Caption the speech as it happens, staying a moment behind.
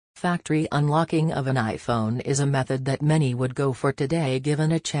Factory unlocking of an iPhone is a method that many would go for today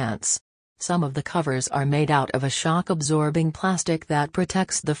given a chance. Some of the covers are made out of a shock-absorbing plastic that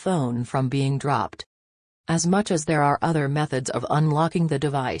protects the phone from being dropped. As much as there are other methods of unlocking the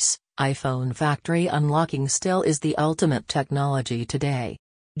device, iPhone factory unlocking still is the ultimate technology today.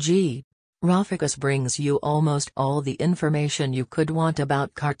 Graphics brings you almost all the information you could want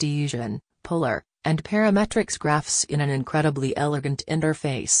about Cartesian, polar, and parametrics graphs in an incredibly elegant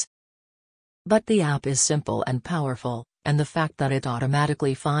interface. But the app is simple and powerful, and the fact that it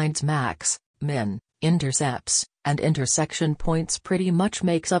automatically finds max, min, intercepts, and intersection points pretty much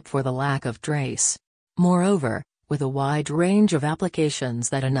makes up for the lack of trace. Moreover, with a wide range of applications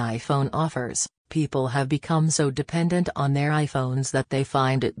that an iPhone offers, people have become so dependent on their iPhones that they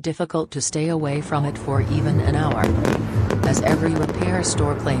find it difficult to stay away from it for even an hour. As every repair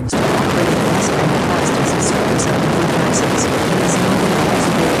store claims to offer the best and fastest service on new devices, it is not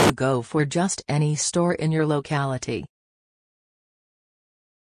possible to go for just any store in your locality.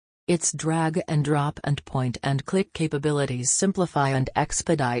 Its drag and drop and point and click capabilities simplify and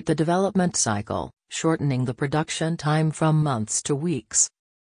expedite the development cycle, shortening the production time from months to weeks.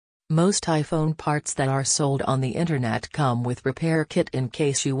 Most iPhone parts that are sold on the internet come with repair kit in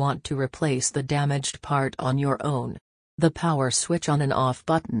case you want to replace the damaged part on your own. The power switch on and off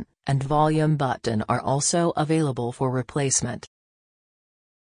button, and volume button are also available for replacement.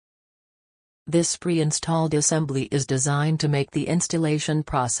 This pre-installed assembly is designed to make the installation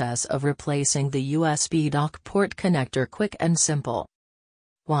process of replacing the USB dock port connector quick and simple.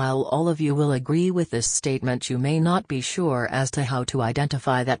 While all of you will agree with this statement, you may not be sure as to how to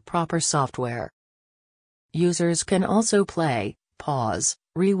identify that proper software. Users can also play, pause,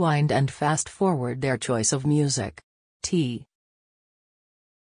 rewind and fast-forward their choice of music.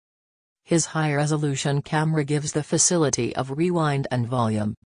 His high-resolution camera gives the facility of rewind and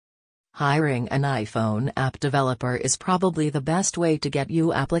volume. Hiring an iPhone app developer is probably the best way to get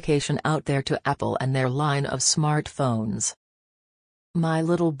your application out there to Apple and their line of smartphones. My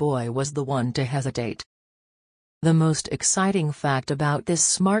little boy was the one to hesitate. The most exciting fact about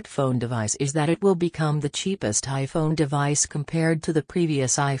this smartphone device is that it will become the cheapest iPhone device compared to the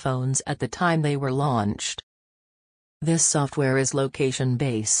previous iPhones at the time they were launched. This software is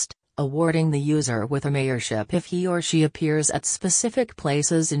location-based, awarding the user with a mayorship if he or she appears at specific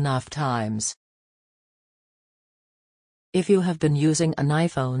places enough times. If you have been using an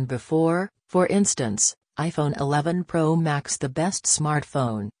iPhone before, for instance, iPhone 11 Pro Max, the best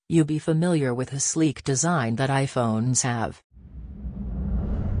smartphone, you'll be familiar with the sleek design that iPhones have.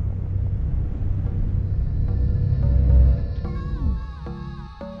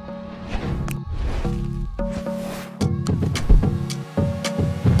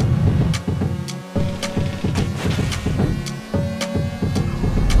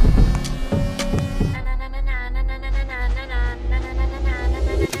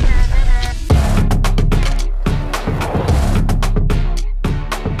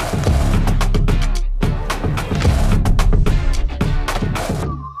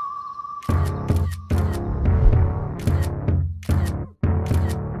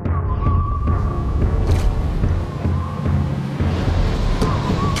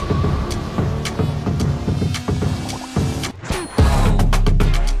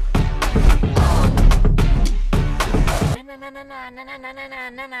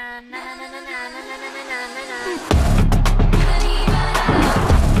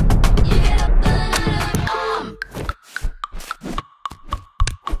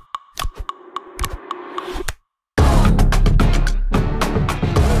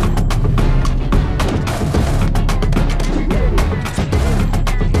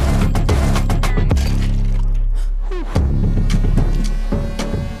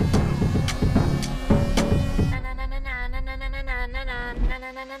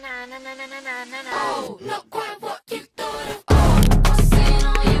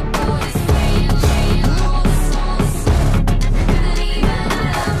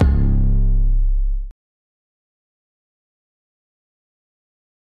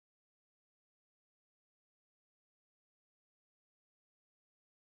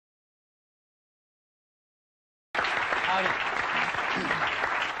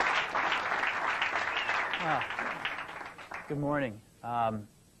 Good morning.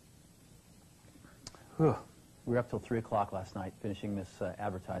 We were up till 3 o'clock last night finishing this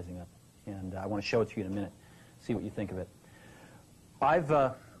advertising up, and I want to show it to you in a minute, see what you think of it.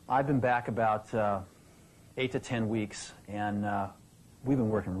 I've been back about 8 to 10 weeks, and we've been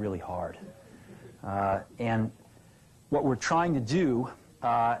working really hard. And what we're trying to do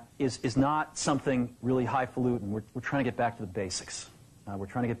is not something really highfalutin. We're trying to get back to the basics. We're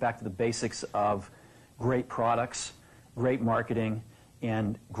trying to get back to the basics of great products, great marketing,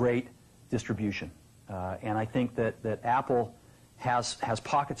 and great distribution. And I think that Apple has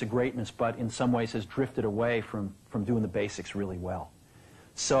pockets of greatness, but in some ways has drifted away from doing the basics really well.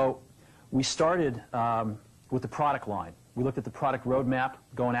 So we started with the product line. We looked at the product roadmap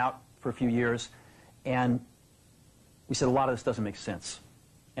going out for a few years, and we said a lot of this doesn't make sense.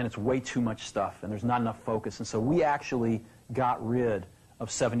 And it's way too much stuff, and there's not enough focus. And so we actually got rid of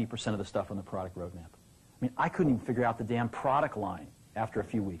 70% of the stuff on the product roadmap. I mean, I couldn't even figure out the damn product line after a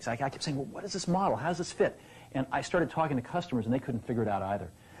few weeks. I kept saying, well, what is this model? How does this fit? And I started talking to customers, and they couldn't figure it out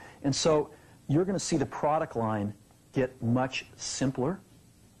either. And so you're going to see the product line get much simpler,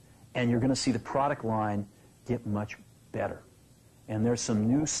 and you're going to see the product line get much better. And there's some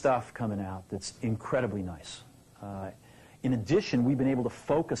new stuff coming out that's incredibly nice. In addition, we've been able to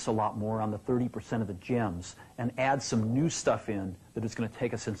focus a lot more on the 30% of the gems and add some new stuff in that is going to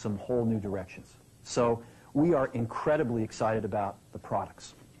take us in some whole new directions. So we are incredibly excited about the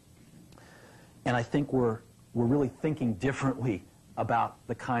products. And I think we're really thinking differently about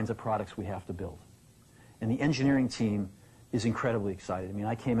the kinds of products we have to build. And the engineering team is incredibly excited. I mean,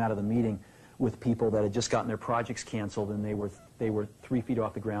 I came out of the meeting with people that had just gotten their projects canceled, and they were 3 feet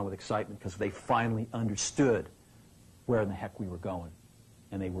off the ground with excitement because they finally understood where in the heck we were going,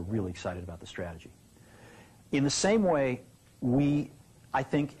 and they were really excited about the strategy. In the same way, we, I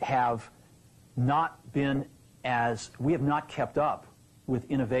think, have not kept up with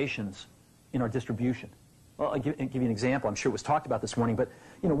innovations in our distribution. Well, I'll give you an example. I'm sure it was talked about this morning, but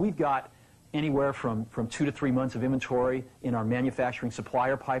we've got anywhere from 2 to 3 months of inventory in our manufacturing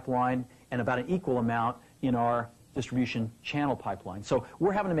supplier pipeline and about an equal amount in our distribution channel pipeline. So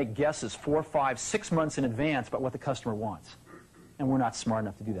we're having to make guesses 4, 5, 6 months in advance about what the customer wants. And we're not smart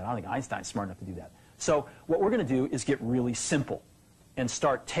enough to do that. I don't think Einstein's smart enough to do that. So what we're going to do is get really simple and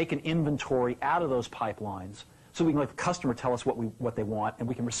start taking inventory out of those pipelines so we can let the customer tell us what they want, and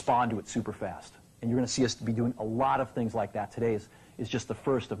we can respond to it super fast. And you're going to see us be doing a lot of things like that. Today is just the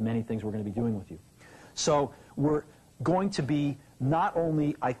first of many things we're going to be doing with you. So we're going to be not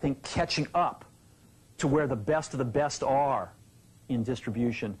only, I think, catching up to where the best of the best are in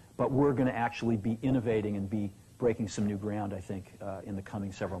distribution, but we're going to actually be innovating and be breaking some new ground, I think, in the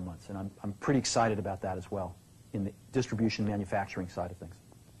coming several months. And I'm pretty excited about that as well in the distribution manufacturing side of things.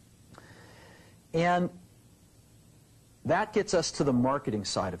 And that gets us to the marketing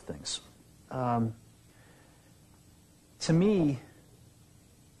side of things. To me,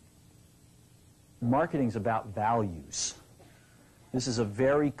 marketing's about values. This is a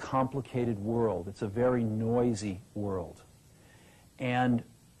very complicated world. It's a very noisy world. And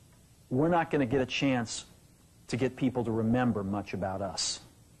we're not going to get a chance to get people to remember much about us.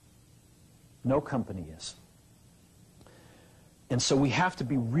 No company is. And so we have to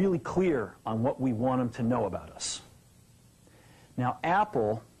be really clear on what we want them to know about us. Now,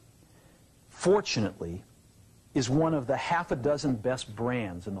 Apple, fortunately, is one of the half a dozen best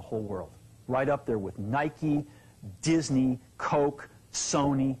brands in the whole world. Right up there with Nike, Disney, Coke,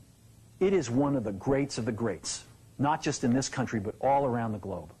 Sony. It is one of the greats of the greats, not just in this country, but all around the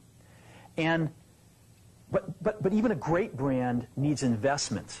globe. But even a great brand needs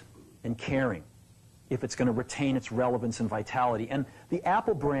investment and caring if it's going to retain its relevance and vitality. And the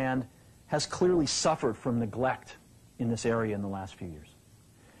Apple brand has clearly suffered from neglect in this area in the last few years.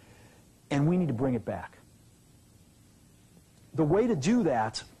 And we need to bring it back. The way to do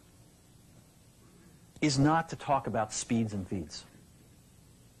that is not to talk about speeds and feeds.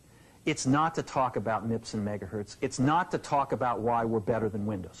 It's not to talk about MIPS and megahertz. It's not to talk about why we're better than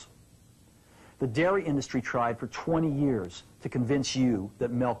Windows. The dairy industry tried for 20 years to convince you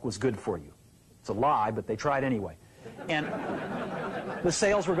that milk was good for you. It's a lie, but they tried anyway. And the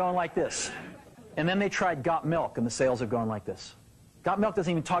sales were going like this. And then they tried Got Milk, and the sales have gone like this. Got Milk doesn't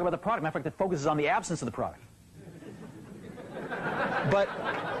even talk about the product. Matter of fact, it focuses on the absence of the product.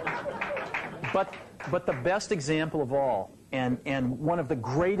 But the best example of all, and one of the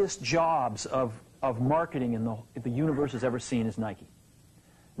greatest jobs of marketing the universe has ever seen is Nike.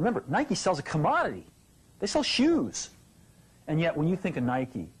 Remember, Nike sells a commodity. They sell shoes. And yet, when you think of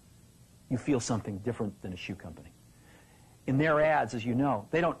Nike, you feel something different than a shoe company. In their ads, as you know,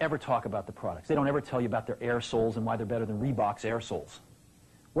 they don't ever talk about the products. They don't ever tell you about their air soles and why they're better than Reebok's air soles.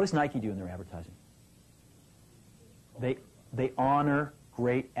 What does Nike do in their advertising? They honor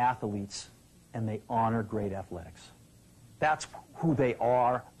great athletes, and they honor great athletics. That's who they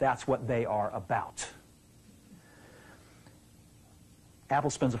are. That's what they are about. Apple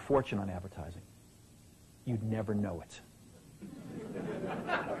spends a fortune on advertising. You'd never know it.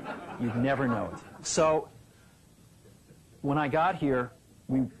 You'd never know it. So when I got here,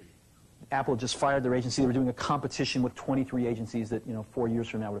 Apple just fired their agency. They were doing a competition with 23 agencies that, 4 years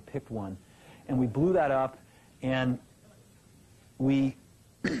from now would have picked one. And we blew that up, and we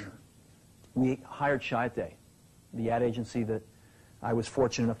hired Chiat/Day, the ad agency that I was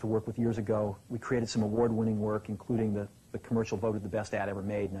fortunate enough to work with years ago. We created some award-winning work, including the commercial voted the best ad ever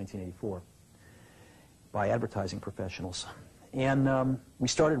made in 1984 by advertising professionals. And we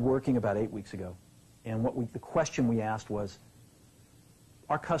started working about 8 weeks ago. And the question we asked was,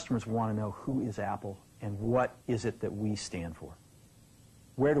 our customers want to know who is Apple and what is it that we stand for?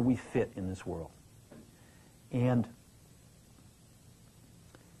 Where do we fit in this world? And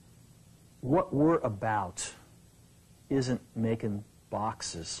what we're about isn't making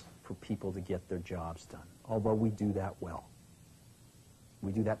boxes for people to get their jobs done, although we do that well.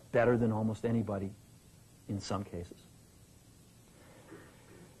 We do that better than almost anybody in some cases.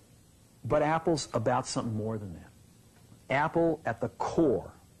 But Apple's about something more than that. Apple, at the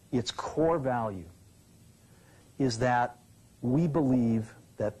core, its core value, is that we believe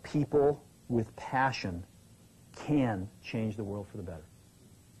that people with passion can change the world for the better.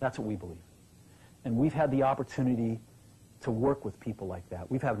 That's what we believe. And we've had the opportunity to work with people like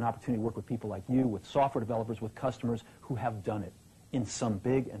that. We've had an opportunity to work with people like you, with software developers, with customers who have done it in some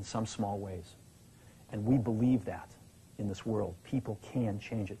big and some small ways. And we believe that in this world. People can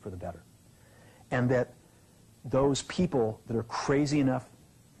change it for the better. And that those people that are crazy enough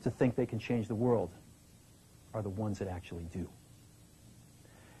to think they can change the world are the ones that actually do.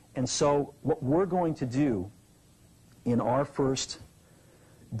 And so what we're going to do in our first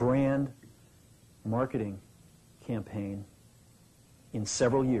brand marketing campaign in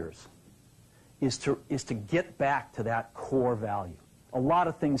several years is to get back to that core value. A lot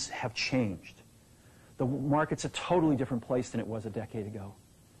of things have changed. The market's a totally different place than it was a decade ago.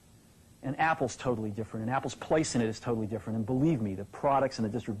 And Apple's totally different, and Apple's place in it is totally different. And believe me, the products and the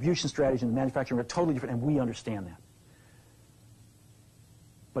distribution strategy and the manufacturing are totally different, and we understand that.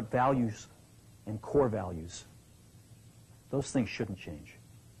 But values and core values, those things shouldn't change.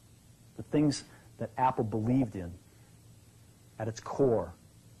 The things that Apple believed in at its core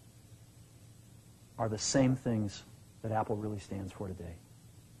are the same things that Apple really stands for today.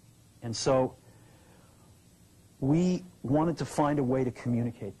 And so we wanted to find a way to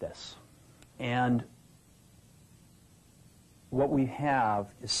communicate this. And what we have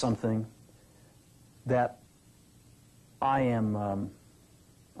is something that I am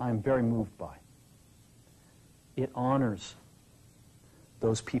very moved by. It honors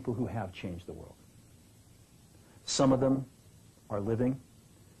those people who have changed the world. Some of them are living,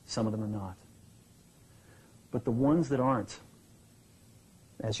 some of them are not. But the ones that aren't,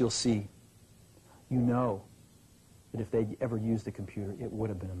 as you'll see, you know that if they'd ever used a computer, it would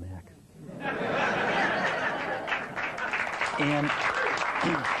have been a Mac. And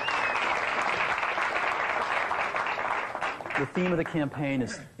the theme of the campaign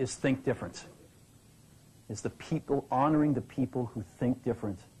is Think Different. It's the people, honoring the people who think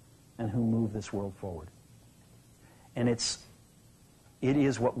different and who move this world forward. And it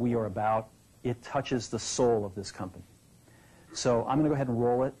is what we are about. It touches the soul of this company. So I'm going to go ahead and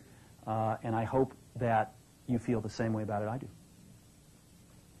roll it, and I hope that you feel the same way about it I do.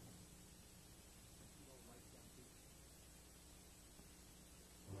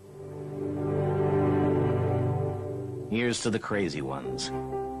 Here's to the crazy ones,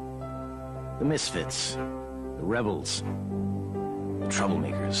 the misfits, the rebels, the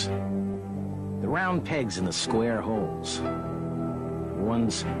troublemakers, the round pegs in the square holes, the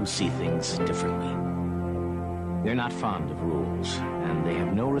ones who see things differently. They're not fond of rules, and they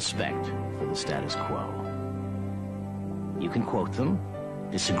have no respect for the status quo. You can quote them,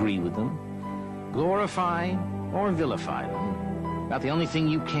 disagree with them, glorify or vilify them. About the only thing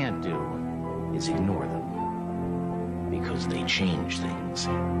you can't do is ignore them. Because they change things.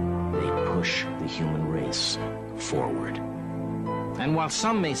 They push the human race forward. And while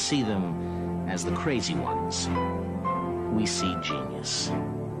some may see them as the crazy ones, we see genius.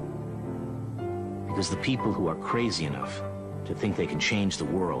 Because the people who are crazy enough to think they can change the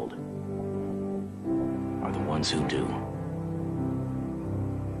world are the ones who do.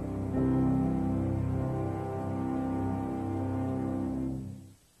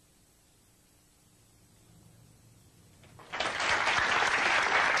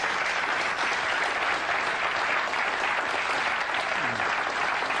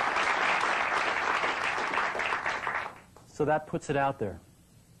 So that puts it out there.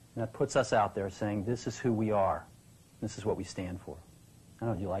 That puts us out there saying, this is who we are. This is what we stand for. I don't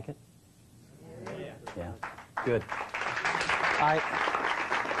know, do you like it? Yeah. Good.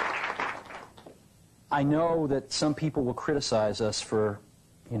 I know that some people will criticize us for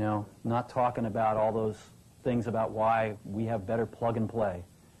You know, not talking about all those things about why we have better plug and play.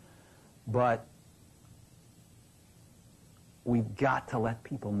 But we've got to let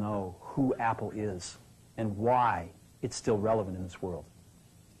people know who Apple is and why it's still relevant in this world.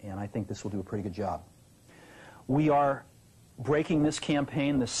 And I think this will do a pretty good job. We are breaking this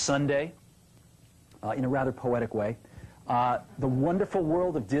campaign this Sunday in a rather poetic way. The Wonderful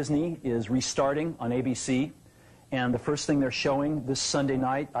World of Disney is restarting on ABC, and the first thing they're showing this Sunday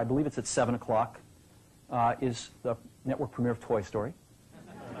night, I believe it's at 7 o'clock, is the network premiere of Toy Story.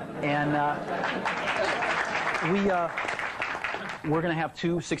 And we're going to have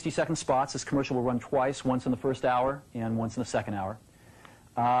two 60-second spots. This commercial will run twice, once in the first hour and once in the second hour.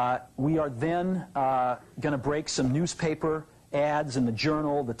 We are then going to break some newspaper ads in the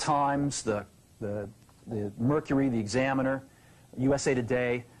Journal, the Times, the Mercury, the Examiner, USA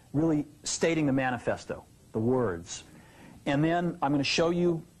Today, really stating the manifesto, the words. And then I'm going to show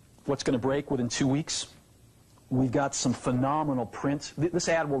you what's going to break within 2 weeks. We've got some phenomenal print. This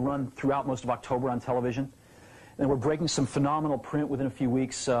ad will run throughout most of October on television. And we're breaking some phenomenal print within a few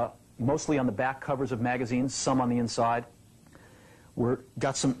weeks, mostly on the back covers of magazines, some on the inside. We've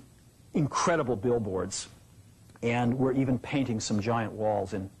got some incredible billboards, and we're even painting some giant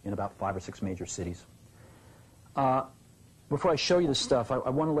walls in about 5 or 6 major cities. Before I show you this stuff, I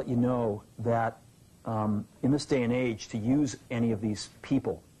want to let you know that in this day and age, to use any of these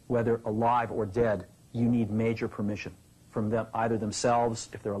people, whether alive or dead, you need major permission from them, either themselves,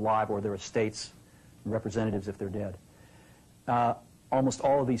 if they're alive, or their estates, and representatives if they're dead. Almost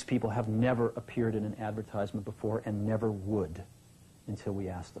all of these people have never appeared in an advertisement before and never would until we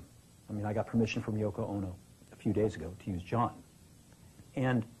asked them. I mean, I got permission from Yoko Ono a few days ago to use John.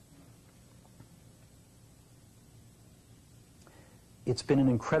 And it's been an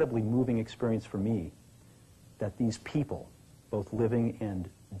incredibly moving experience for me that these people, both living and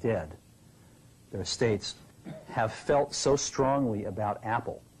dead, their estates, have felt so strongly about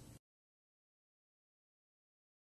Apple